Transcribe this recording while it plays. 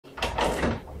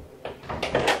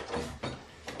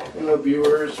Hello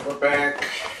viewers, we're back.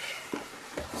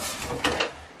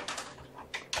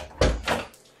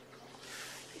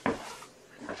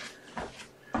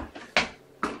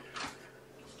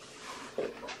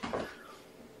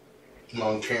 I'm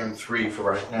on cam 3 for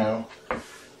right now.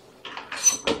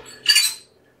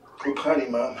 Go potty,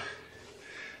 Mom.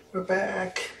 We're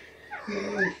back.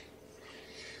 Yay.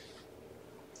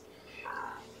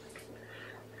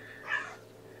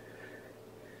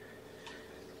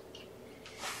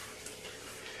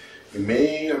 You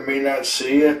may or may not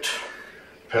see it,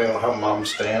 depending on how Mom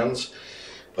stands,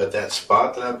 but that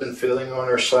spot that I've been feeling on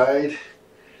her side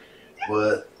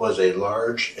was a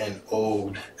large and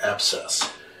old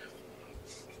abscess.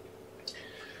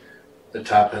 The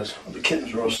top has, the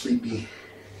kitten's real sleepy.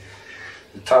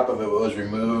 The top of it was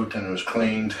removed and it was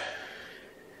cleaned.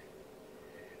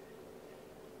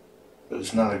 But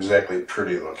it's not exactly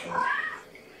pretty looking.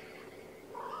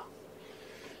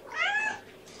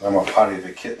 I'm gonna potty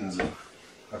the kittens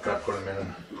after I put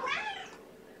them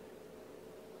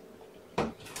in.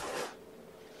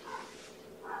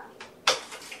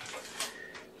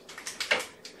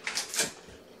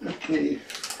 Okay,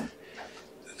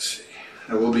 let's see.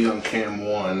 I will be on cam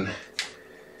 1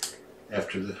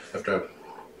 after I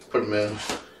put them in.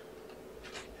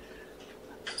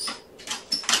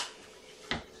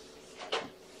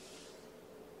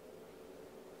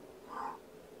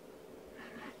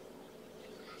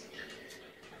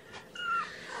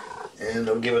 And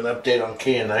I'll give an update on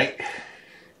Kyanite,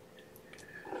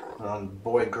 on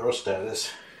boy-girl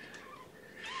status.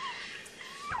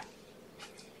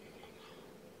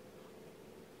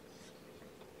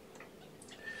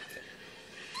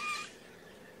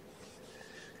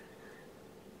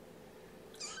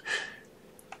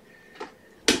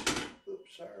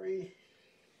 Oops, sorry.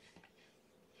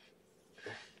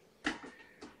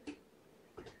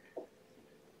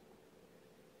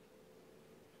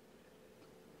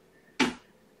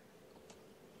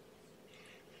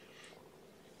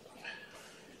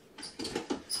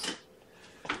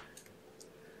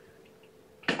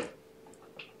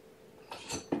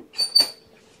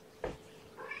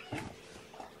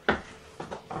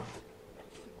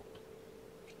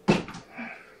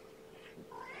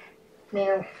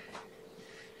 Meow.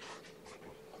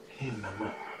 Hey,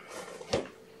 Mama.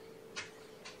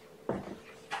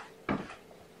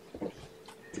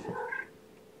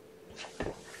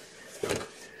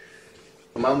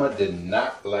 Mama did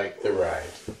not like the ride.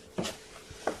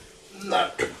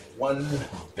 Not one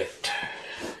bit.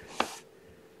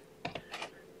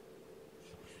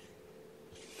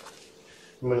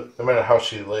 No matter how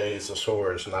she lays, the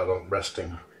sore is not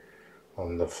resting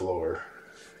on the floor.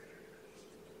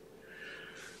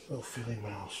 Oh, Philly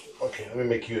mouse. Okay, let me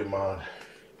make you a mod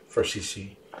for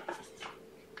CC.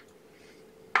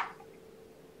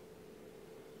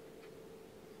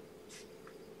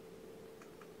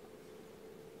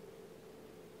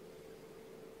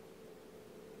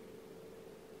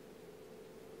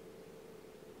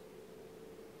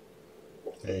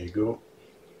 There you go.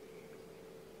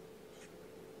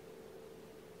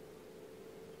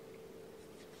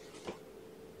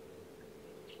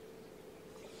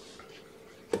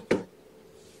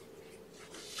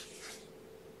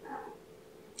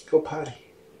 Go potty.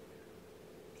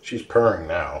 She's purring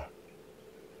now.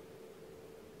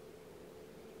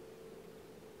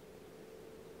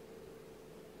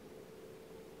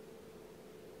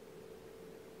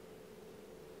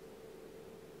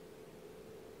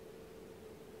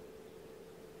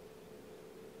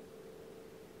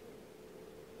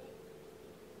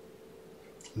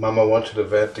 Mama went to the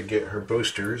vet to get her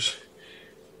boosters,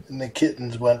 and the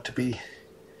kittens want to be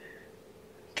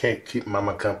keep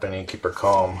Mama company, keep her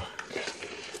calm,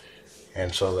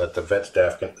 and so that the vet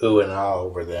staff can ooh and ah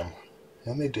over them,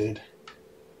 and they did.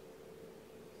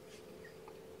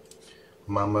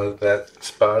 Mama, that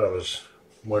spot I was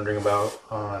wondering about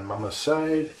on Mama's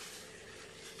side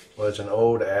was an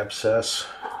old abscess.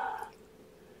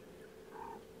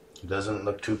 It doesn't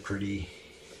look too pretty.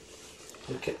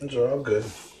 The kittens are all good,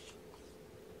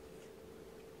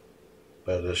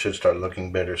 but it should start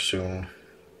looking better soon.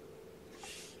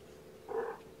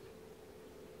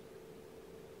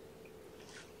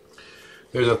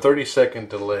 There's a 30-second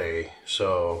delay,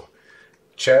 so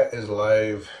chat is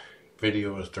live,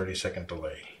 video is 30-second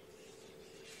delay.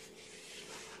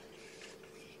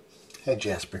 Hey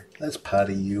Jasper, let's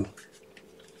potty you.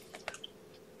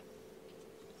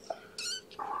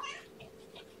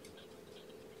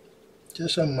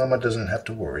 Just so Mama doesn't have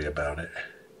to worry about it.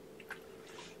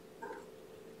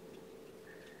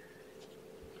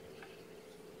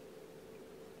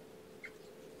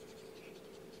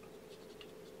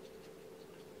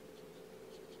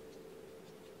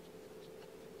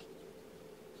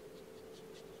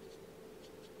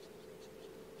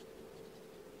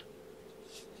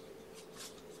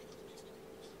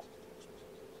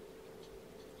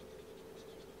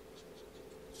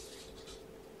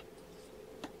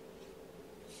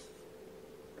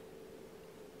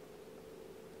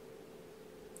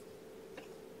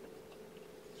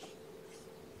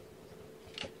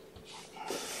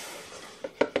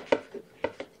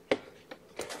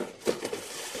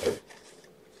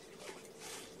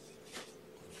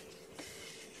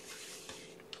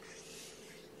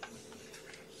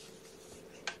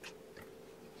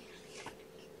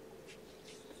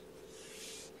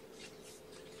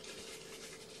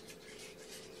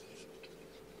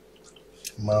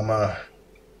 Mama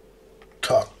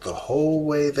talked the whole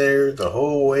way there, the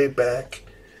whole way back,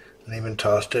 and even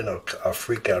tossed in a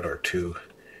freak out or two.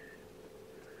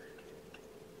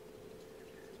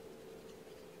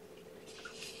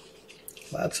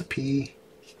 Lots of pee.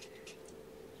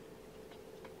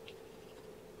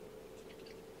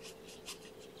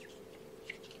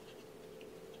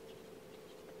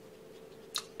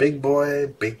 Big boy,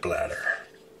 big bladder.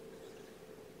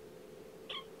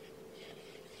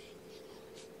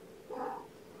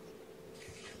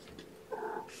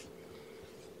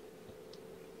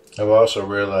 I've also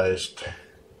realized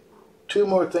two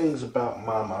more things about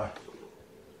Mama.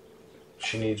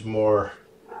 She needs more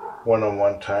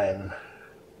one-on-one time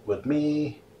with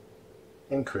me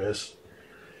and Chris.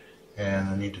 And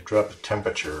I need to drop the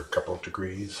temperature a couple of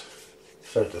degrees.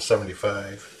 Set to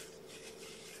 75.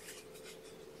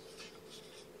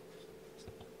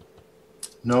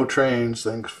 No trains,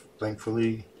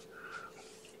 thankfully.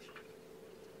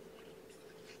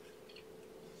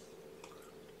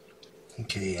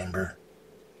 Okay, Amber,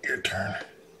 your turn.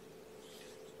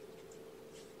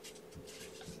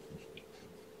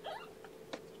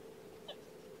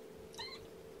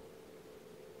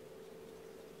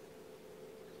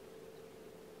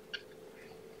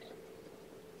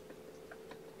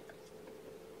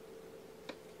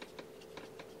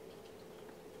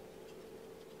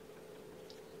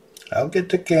 I'll get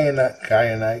to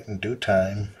Kyanite in due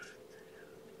time.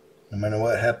 No matter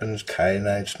what happens,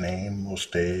 Kyanite's name will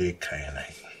stay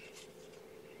Kyanite.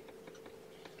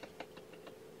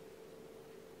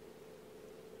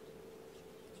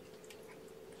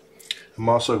 I'm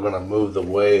also going to move the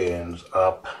weigh-ins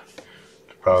up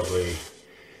to probably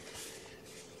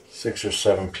 6 or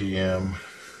 7 p.m.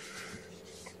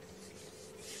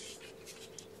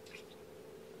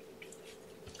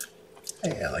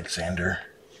 Hey, Alexander.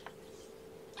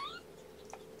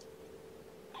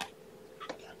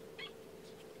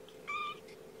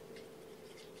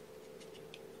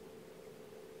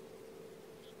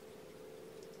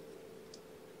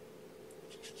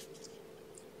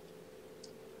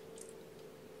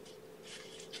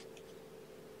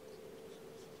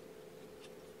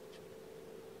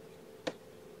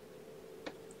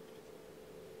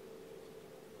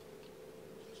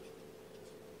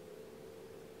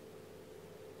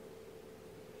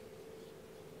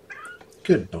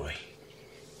 Good boy.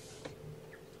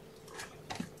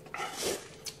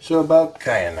 So about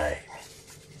Kyanite.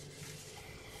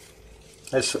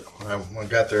 When I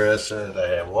got there, I said I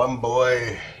have one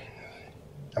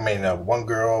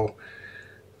girl,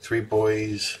 3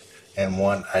 boys, and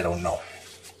 1 I don't know.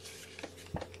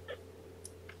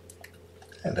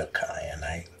 And a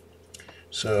Kyanite.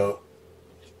 So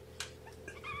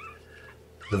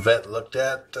the vet looked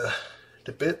at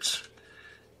the bits,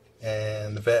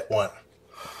 and the vet went,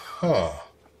 huh.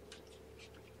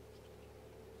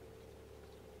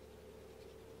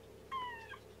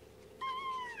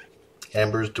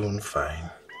 Amber's doing fine.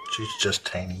 She's just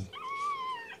tiny.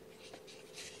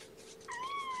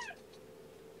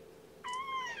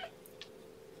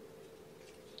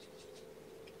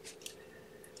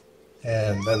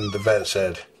 And then the vet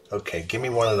said, okay, give me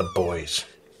one of the boys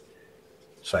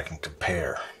so I can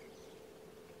compare.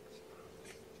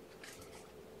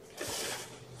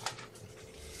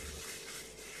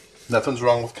 Nothing's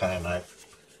wrong with Kyanite.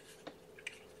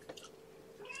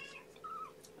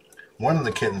 One of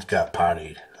the kittens got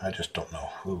pottied. I just don't know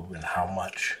who and how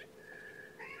much.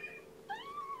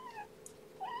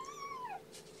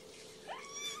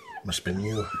 Must have been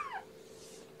you.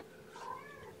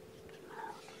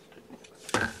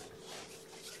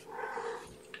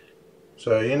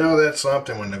 So you know that's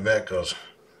something when the vet goes,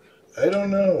 I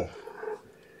don't know.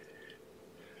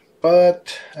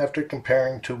 But after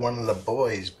comparing to one of the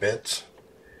boys' bits,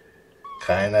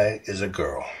 Kyanite is a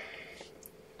girl.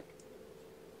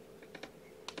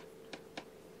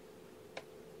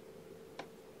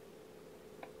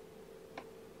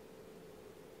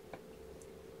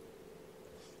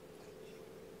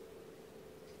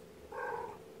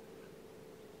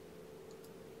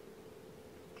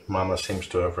 Mama seems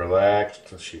to have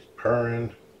relaxed. She's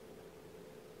purring.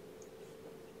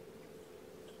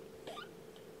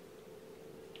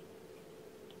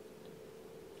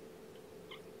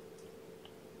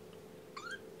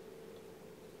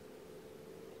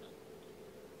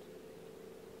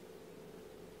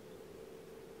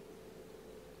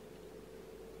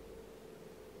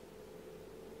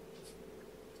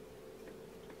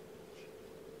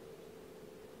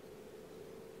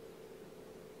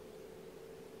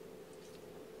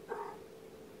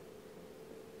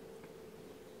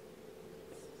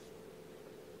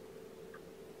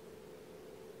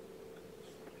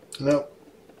 Nope.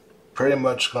 pretty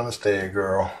much gonna stay a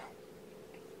girl.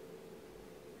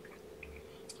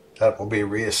 That will be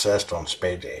reassessed on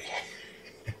spay day.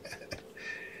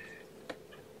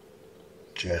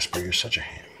 Jasper, you're such a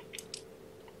ham.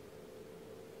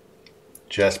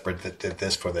 Jasper did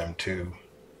this for them too.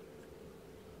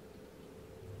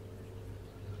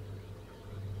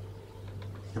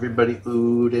 Everybody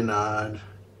oohed and awed.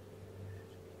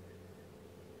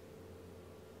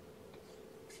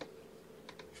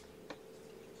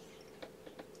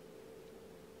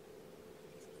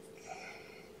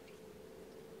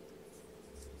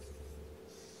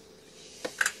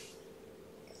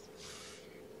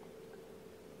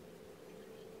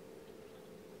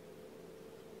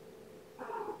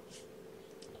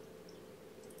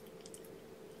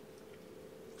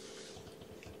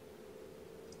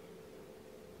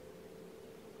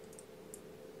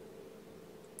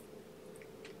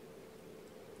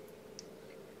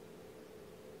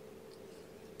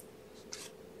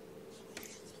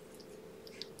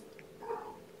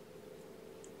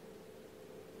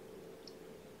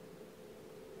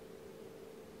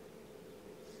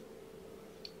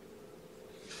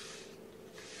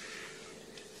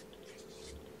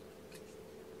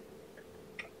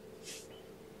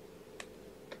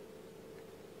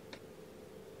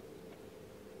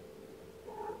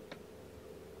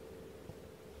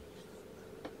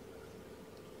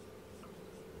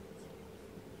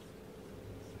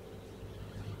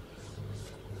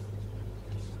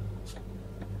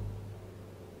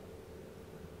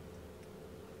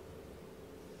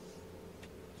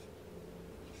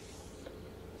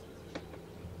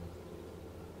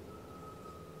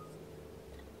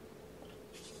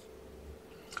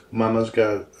 Mama's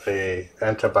got a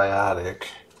antibiotic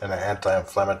and an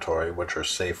anti-inflammatory, which are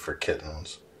safe for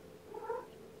kittens.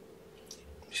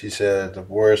 She said the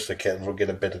worst, the kittens will get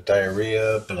a bit of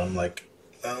diarrhea, but I'm like,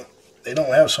 well, they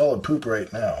don't have solid poop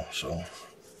right now, so.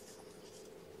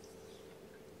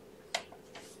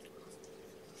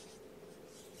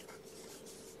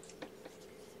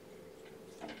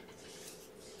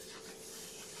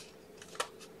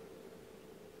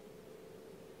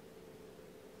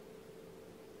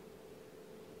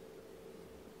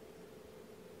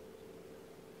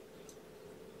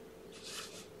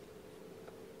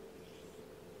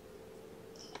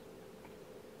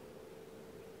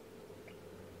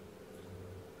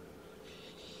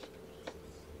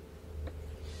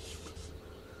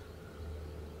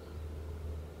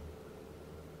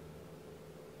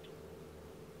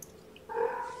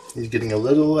 He's getting a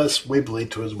little less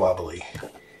wibbly to his wobbly.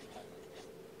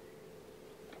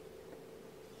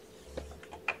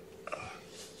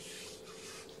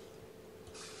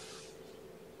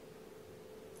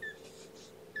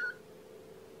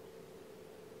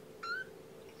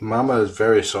 Mama is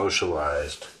very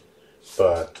socialized,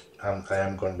 but I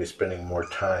am going to be spending more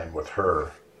time with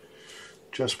her.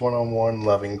 Just one-on-one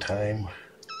loving time.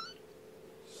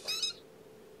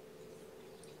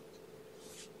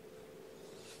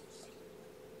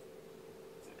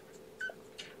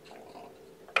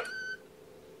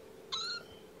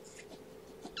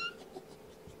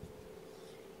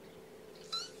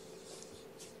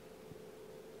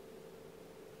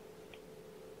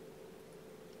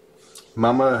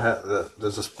 Mama,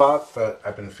 there's a spot that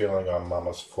I've been feeling on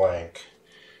Mama's flank,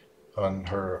 on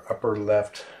her upper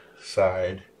left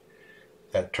side,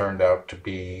 that turned out to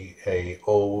be a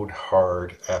old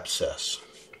hard abscess.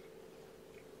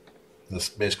 This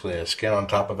basically, the skin on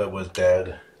top of it was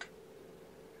dead.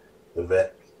 The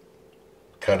vet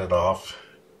cut it off,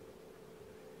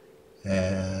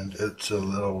 and it's a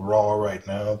little raw right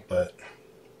now, but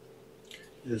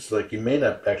it's like you may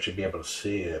not actually be able to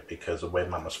see it because of the way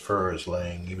Mama's fur is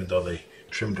laying, even though they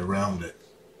trimmed around it.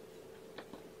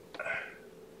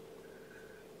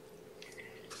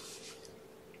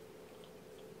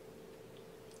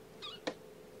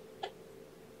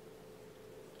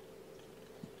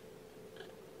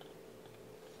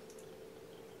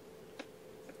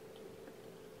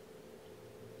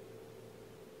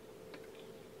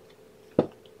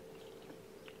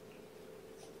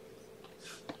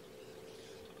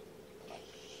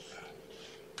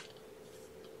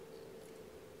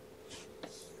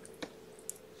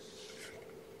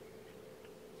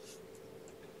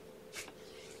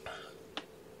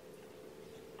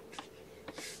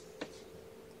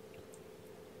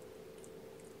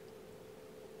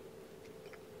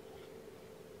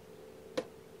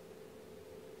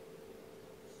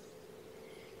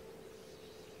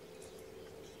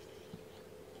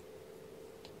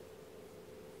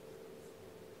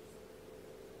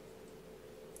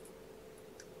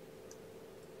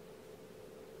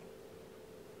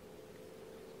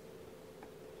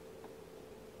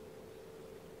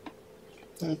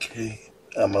 Okay,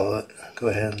 I'm gonna go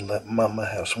ahead and let Mama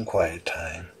have some quiet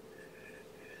time.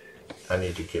 I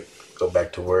need to go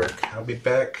back to work. I'll be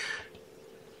back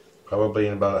probably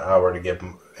in about an hour to give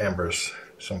Amber's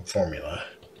some formula.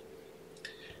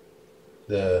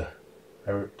 I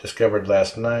discovered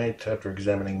last night after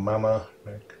examining Mama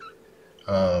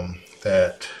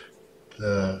that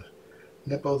the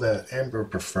nipple that Amber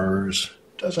prefers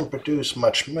doesn't produce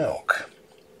much milk.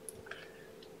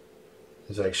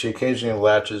 It's like she occasionally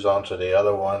latches onto the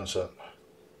other ones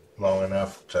long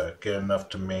enough to get enough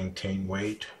to maintain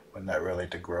weight, but not really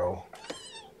to grow.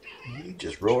 You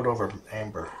just rolled over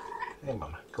Amber. Hey,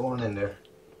 Mama, go on in there.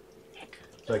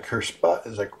 It's like her spot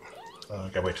is like, oh, I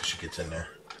gotta wait till she gets in there.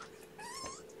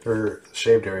 Her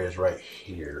shaved area is right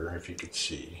here, if you could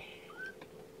see.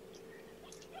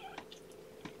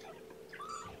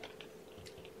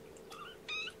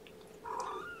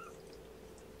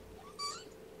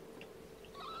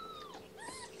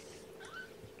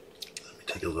 Let me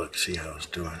take a look, see how it's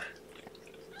doing.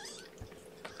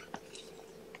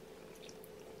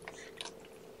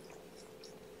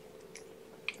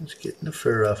 It's getting the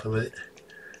fur off of it.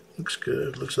 Looks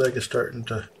good. Looks like it's starting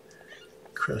to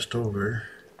crust over.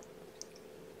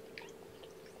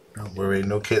 Don't worry,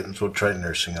 no kittens will try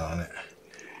nursing on it.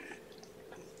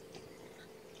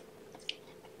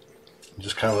 It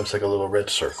just kind of looks like a little red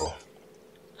circle.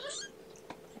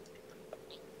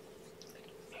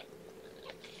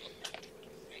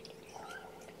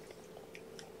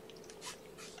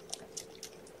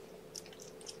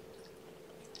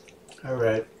 All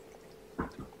right.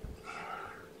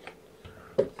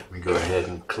 Let me go ahead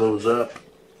and close up.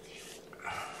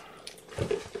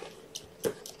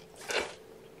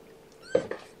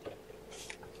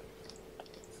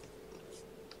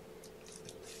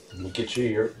 Let me get you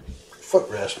your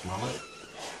footrest, Mama.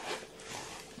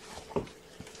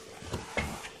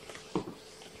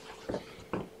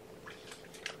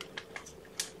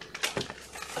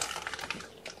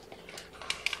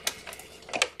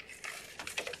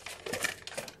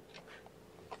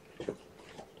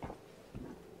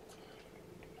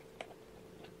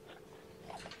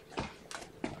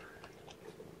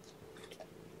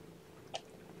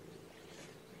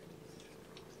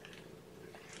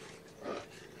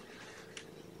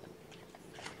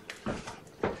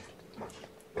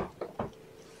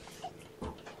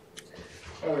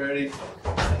 Alrighty,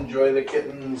 enjoy the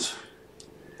kittens.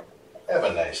 Have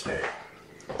a nice day.